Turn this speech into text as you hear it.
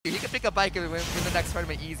pick a bike and win the next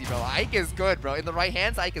tournament easy, bro. Ike is good, bro. In the right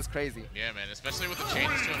hands, Ike is crazy. Yeah, man. Especially with the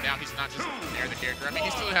changes to him now, he's not just Nair the character. I mean,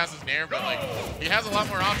 he still has his Nair, but like he has a lot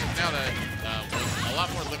more options now that was a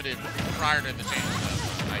lot more limited prior to the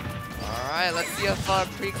changes. Like, all right, let's see if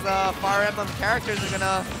Kreeg's Fire Emblem characters are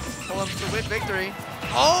gonna pull him to win victory.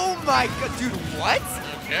 Oh my god, dude, what?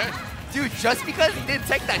 Okay. Dude, just because he didn't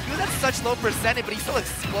take that, he was at such low percentage, but he still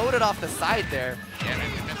exploded off the side there. Yeah,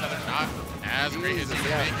 man, defense how they're not as great as you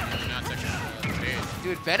think. Not taking the stage.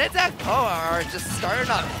 Dude, Ben and Dakpo are just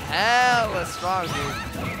starting off hella strong,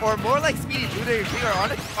 dude. Or more like Speedybluedude and Kreeg are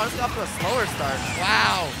honestly off to a slower start.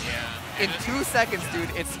 Wow. Yeah. In 2 seconds,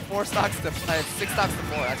 dude, it's 6 stocks to 4.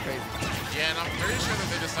 That's crazy. Yeah, and I'm pretty sure that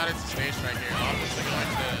they decided to stage right here. Obviously going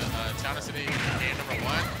to Town City game number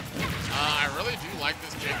 1. I really do like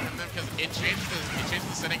this pick from them because it changes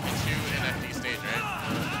the setting into an FD stage, right?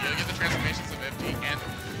 You'll get the transformations of FD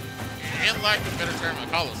and like the better term,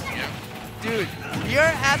 Carlos, yeah. Dude, we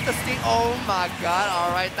are at the stage. Oh my god,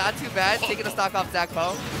 alright, not too bad. Taking a stock off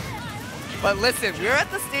Dakpo. But listen, we're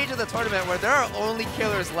at the stage of the tournament where there are only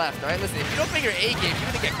killers left, alright? Listen, if you don't bring your A game,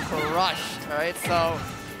 you're gonna get crushed, alright? So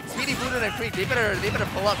Speedybluedude and Kreeg, they better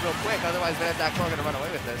pull up real quick, otherwise Ben and Dakpo are gonna run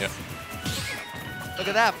away with this. Yep. Look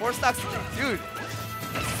at that, 4 stocks. Dude,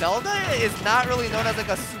 Zelda is not really known as like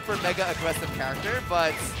a super mega aggressive character,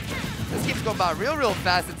 but this game's going by real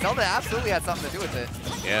fast, and Zelda absolutely had something to do with it.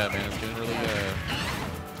 Yeah, man, it's getting really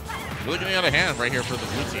getting out of hand right here for the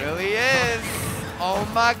blue team. It really is. Oh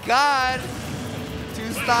my god.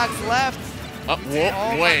 2 stocks left.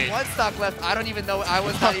 Wait. 1 stock left. I don't even know. I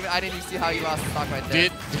didn't even see how he lost the stock right there.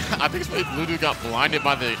 I think Speedybluedude got blinded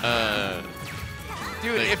by the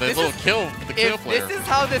dude, the if little kill player. This is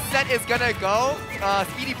how this set is gonna go,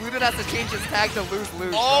 Speedybluedude has to change his tag to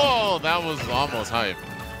lose-lose. Oh, that was almost hype.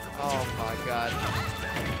 Oh my god.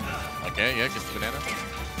 Okay, yeah, gets the banana.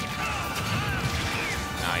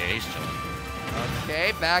 Nah, yeah, he's chilling.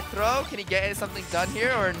 Okay, back throw. Can he get something done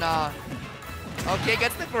here or nah? Okay,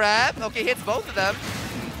 gets the grab. Okay, hits both of them.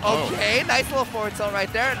 Okay, nice little forward tilt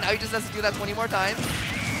right there. Now he just has to do that 20 more times.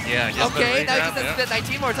 Yeah, okay, now he just has to do that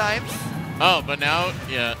 19 more times. Oh, but now,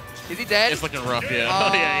 yeah. Is he dead? It's looking rough, yeah.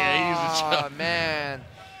 Oh, yeah, he's man.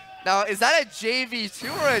 Now, is that a JV2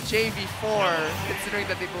 or a JV4, considering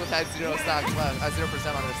that they both had 0 stocks left,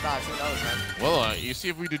 0% on their stocks? Who knows, man? Well, you see,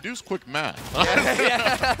 if we deduce quick math.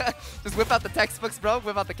 Yeah. Just whip out the textbooks, bro.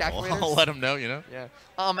 Whip out the calculators. I'll let them know, you know? Yeah.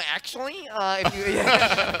 Actually, if you...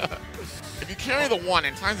 if you carry the 1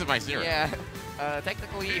 and times it by 0. Yeah.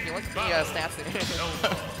 Technically, if you look at the stats...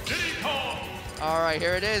 Alright,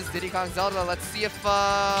 here it is. Diddy Kong Zelda. Let's see if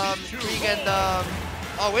Kreeg and...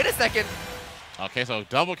 oh, wait a second. Okay, so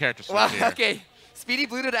double character switch here. Okay.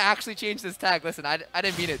 Speedybluedude actually changed his tag. Listen, I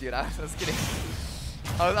didn't mean it, dude. I was kidding.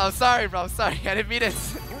 I'm sorry, bro. I'm sorry. I didn't mean it.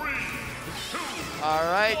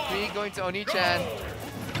 Alright, Kreeg going to Oni-chan.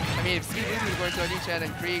 I mean, Speedybluedude going to Oni-chan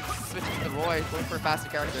and Kreeg switching to the Roy, going for a faster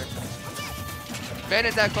character. Ben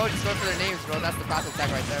and Dakpo just going for their names, bro. That's the passive tag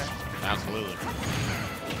right there. Absolutely.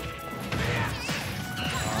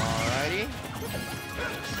 Alrighty.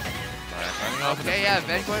 Okay, yeah,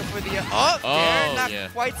 Ben going for the... there, not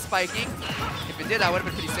quite spiking. If it did, that would have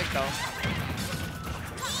been pretty sick, though.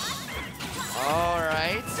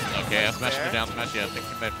 Alright. Okay, I'll smash the down smash. Yeah, I think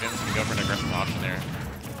that Ben's going to go for an aggressive option there.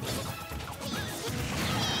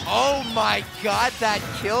 Oh my god, that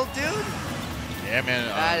kill, dude! Yeah,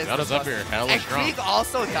 man, Zelda's up here. Hella strong. And Kreeg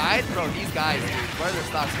also died? Bro, these guys, dude, where are their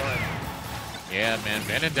stocks going? Yeah, man,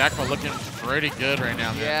 Ben and Dakpo looking pretty good right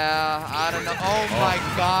now, man. Yeah, I don't know. Oh my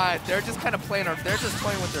god, they're just kind of playing, they're just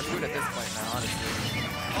toying with their food at this point now, honestly.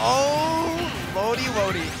 Oh, Lodi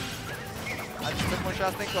Wodi. I just took more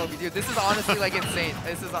shots than Kobe, dude. This is honestly like insane.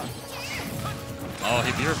 This is oh,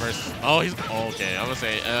 he reversed. Oh, he's okay. I'm gonna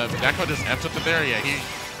say Dakpo just F'd up there. Yeah,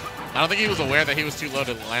 I don't think he was aware that he was too low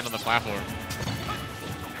to land on the platform.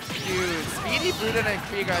 Dude, Speedybluedude and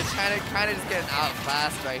Kreeg are kind of just getting out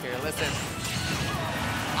fast right here. Listen,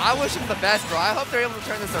 I wish him the best, bro. I hope they're able to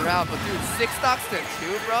turn this around. But dude, 6 stocks to 2,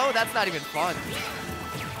 bro. That's not even fun.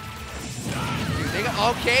 Dude,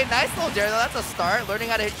 okay, nice little dare though. That's a start. Learning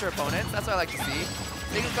how to hit your opponents. That's what I like to see.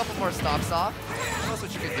 Take a couple more stocks off. That's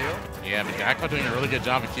what you can do. Yeah, but Dakpo doing a really good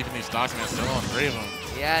job of keeping these stocks, man. Still on 3 of them.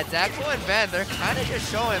 Yeah, Dakpo and Ben, they're kind of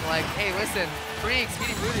just showing like, hey, listen, Kreeg,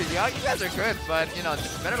 Speedybluedude, you guys are good, but you know,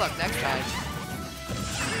 better luck next time.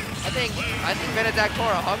 I think Ben and Dakpo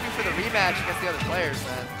are hungry for the rematch against the other players,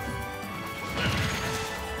 man.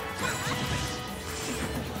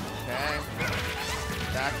 Okay.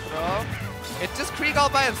 Back throw. It's just Kreeg all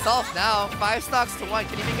by himself now. 5 stocks to 1.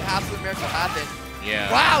 Can he make an absolute miracle happen?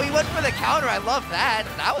 Yeah. Wow, he went for the counter. I love that.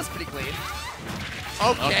 That was pretty clean.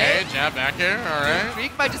 Okay, jab back here. All right.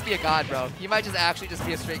 Kreeg might just be a god, bro. He might just actually just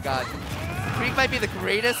be a straight god. Kreeg might be the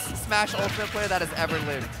greatest Smash Ultimate player that has ever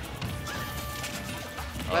lived.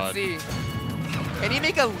 Let's see. Can he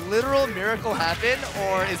make a literal miracle happen,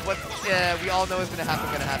 or is what we all know is going to happen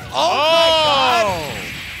going to happen? Oh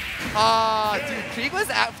my god! Dude, Kreeg was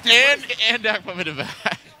and Dakpo made it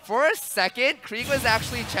back. For a second, Kreeg was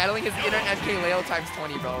actually channeling his inner MK Leo times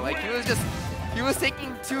 20, bro. Like he was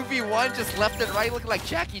taking 2v1 just left and right, looking like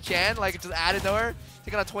Jackie Chan, like just out of nowhere,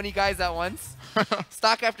 taking on 20 guys at once.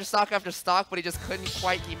 Stock after stock after stock, but he just couldn't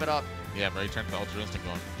quite keep it up. Yeah, bro, he turned the Ultra Instinct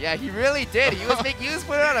on. Yeah, he really did. He was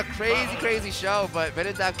putting on a crazy show, but Ben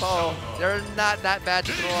and Dakpo, they're not that bad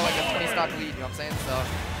to throw like a 20 stock lead, you know what I'm saying? So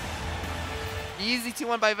easy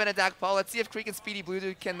 2-1 by Ben and Dakpo. Let's see if Kreeg and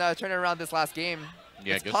Speedybluedude can turn it around this last game.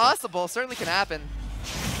 Yeah, it's possible, certainly can happen.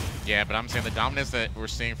 Yeah, but I'm saying the dominance that we're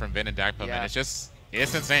seeing from Ben and Dakpo, man,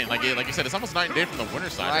 it's insane. Like you said, it's almost night and day from the winner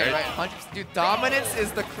side, right? Right. Dude, dominance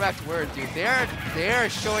is the correct word, dude. They're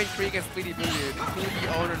showing Kreeg and Speedybluedude who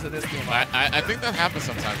the owners of this game are. I think that happens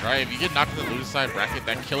sometimes, right? If you get knocked to the loser side bracket,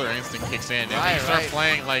 that killer instinct kicks in, and you start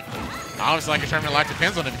playing like, honestly, like your tournament life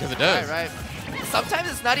depends on it because it does. Right. Sometimes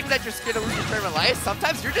it's not even that you're scared to lose your tournament life.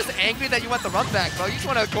 Sometimes you're just angry that you want the run back, bro. You just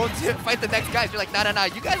want to go to fight the next guys. You're like, nah,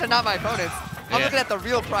 you guys are not my opponents. I'm looking at the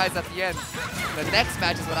real prize at the end. The next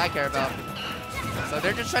match is what I care about. So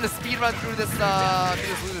they're just trying to speed run through this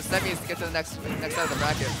loser semis to get to the next side of the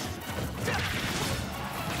bracket.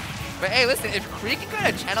 But hey, listen, if Kreeg can kind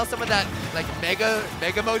of channel some of that like mega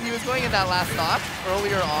mode he was going in that last stock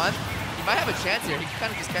earlier on, he might have a chance here. He can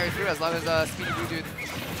kind of just carry through as long as Speedybluedude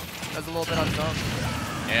does a little bit on his own.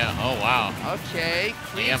 Yeah, oh wow. Okay,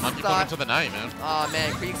 Kreeg's monkey stock into the night, man. Oh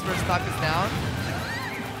man, Kreeg's first stock is down.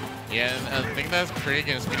 Yeah, and the thing that Kreeg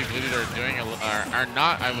and Speedybluedude are doing are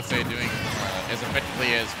not, I would say, doing as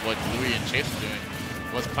effectively as what Louis and Chase were doing,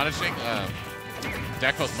 was punishing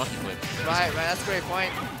Dakpo's monkey flip. Right, that's a great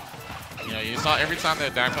point. You know, you saw every time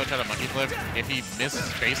that Dakpo tried a monkey flip, if he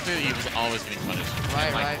misspaced it, he was always getting punished.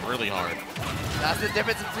 Right. Really hard. That's the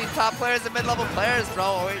difference between top players and mid-level players, bro.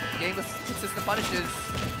 Always getting the consistent punishes.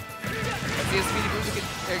 Let's see if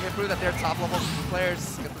Speedybluedude can prove that they're top-level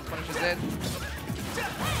players. Get the punishes in.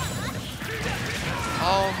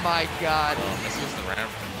 Oh my god. Oh, this is the ramp.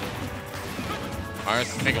 Alright,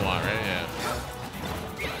 it's take a while, right? Yeah.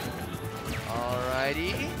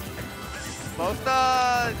 Alrighty. Both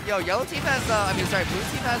yellow team has blue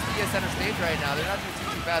team has the center stage right now. They're not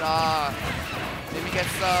doing too bad. Maybe gets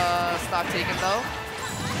stock taken though.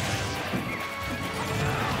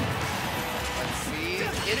 Let's see.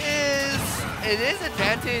 It is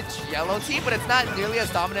advantage yellow team, but it's not nearly as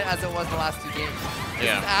dominant as it was the last two games.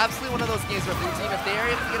 Yeah. It's absolutely one of those games where blue team, if they are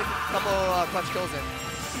able to get a couple clutch kills in.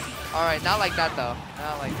 Alright, not like that though.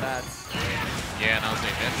 Not like that. Yeah, and I was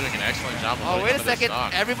saying, Ben's doing an excellent job of wait a second.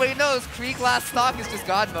 Everybody knows Kreeg last stock is just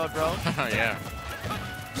God mode, bro. Yeah.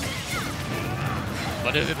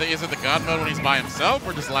 But is it the God mode when he's by himself,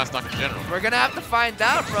 or just the last stock in general? We're gonna have to find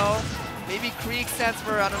out, bro. Maybe Kreeg stands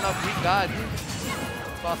for, I don't know, Kreeg God.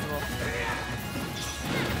 It's possible.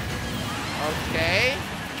 Okay.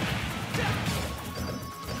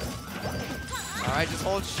 Alright, just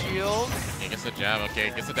hold shield. He gets the jab, okay.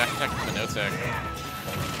 Gets the dash attack from the no tech.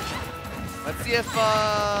 Let's see if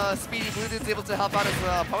Speedybluedude's able to help out his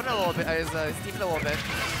opponent a little bit, his team a little bit.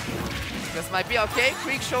 This might be okay.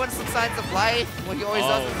 Kreeg showing some signs of life. What he always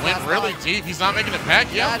does. Went really deep. He's not making it back.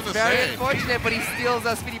 Yeah, that's very unfortunate, but he steals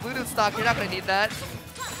Speedybluedude's stock. You're not going to need that.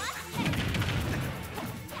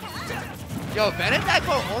 Yo, Ben and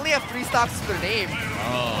Dakpo only have 3 stocks to their name.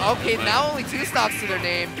 Oh, okay, now only 2 stocks to their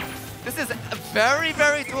name. This is very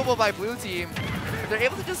doable by blue team. If they're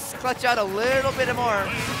able to just clutch out a little bit more.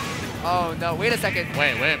 Oh no, wait a second.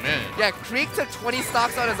 Wait a minute. Yeah, Kreeg took 20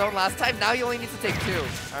 stocks on his own last time. Now he only needs to take 2.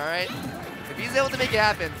 Alright? If he's able to make it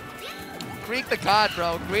happen. Kreeg the god,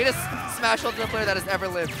 bro. Greatest Smash Ultimate player that has ever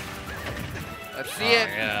lived. Let's see it.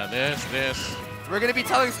 Yeah, this. We're gonna be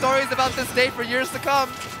telling stories about this day for years to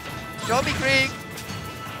come. Show me, Kreeg.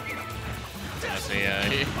 I see,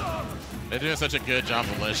 they're doing such a good job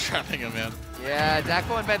of ledge trapping him, man. Yeah,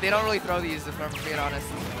 Dakpo and Ben, they don't really throw these, if I'm being honest.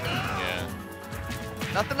 Yeah.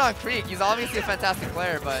 Nothing on Kreeg. He's obviously a fantastic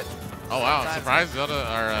player, but... Oh, wow. Surprised Zelda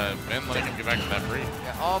or Ben letting him get back to that free.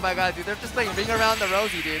 Yeah, oh, my God, dude. They're just playing Ring Around the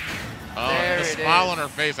Rosie, dude. Oh, the smile on her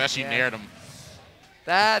face as she nared him.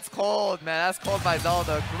 That's cold, man. That's cold by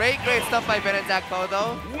Zelda. Great stuff by Ben and Dakpo,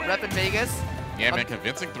 though. Rep in Vegas. Yeah, man.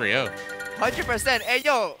 Convincing 3-0. 100%. Hey,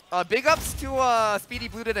 yo, big ups to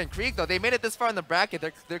Speedybluedude and Kreeg, though. They made it this far in the bracket.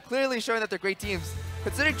 They're clearly showing that they're great teams.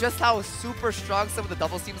 Considering just how super strong some of the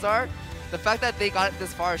doubles teams are, the fact that they got it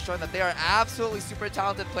this far is showing that they are absolutely super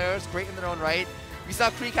talented players, great in their own right. We saw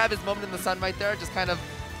Kreeg have his moment in the sun right there, just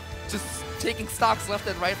taking stocks left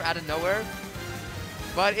and right out of nowhere.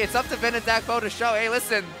 But it's up to Vin and Dakpo to show, hey,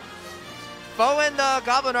 listen, Bo and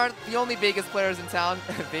Goblin aren't the only Vegas players in town.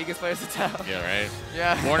 Vegas players in town. Yeah, right?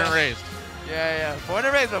 Yeah. Born and raised. Yeah. Born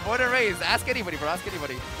and raised, bro. Born and raised. Ask anybody, bro. Ask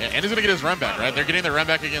anybody. Yeah, and he's going to get his run back, right? They're getting their run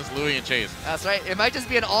back against Louis and Chase. That's right. It might just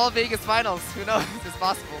be an all Vegas finals. Who knows? It's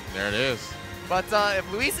possible. There it is. But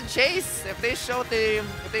if Luis and Chase, if they show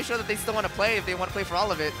that they still want to play, if they want to play for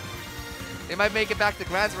all of it, they might make it back to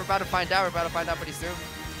Grands. We're about to find out. We're about to find out pretty soon.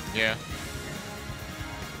 Yeah.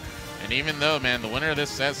 And even though, man, the winner of this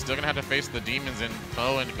set is still going to have to face the Demons in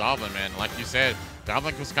Poe and Goblin, man. Like you said,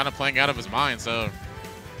 Goblin was kind of playing out of his mind. So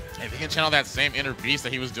if he can channel that same inner beast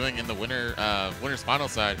that he was doing in the winner's final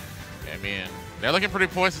side, I mean, they're looking pretty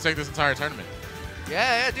poised to take this entire tournament.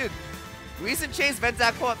 Yeah, dude. Luis and Chase, Vin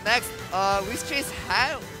Dakpo up next. Luis Chase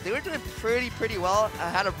they were doing pretty well.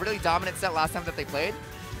 Had a really dominant set last time that they played.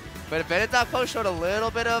 But Vin and Dakpo showed a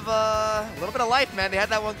little bit of life, man. They had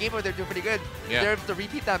that one game where they're doing pretty good. Yeah. They're able to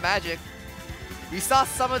repeat that magic. We saw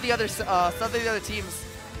some of the other teams,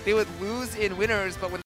 they would lose in winners, but when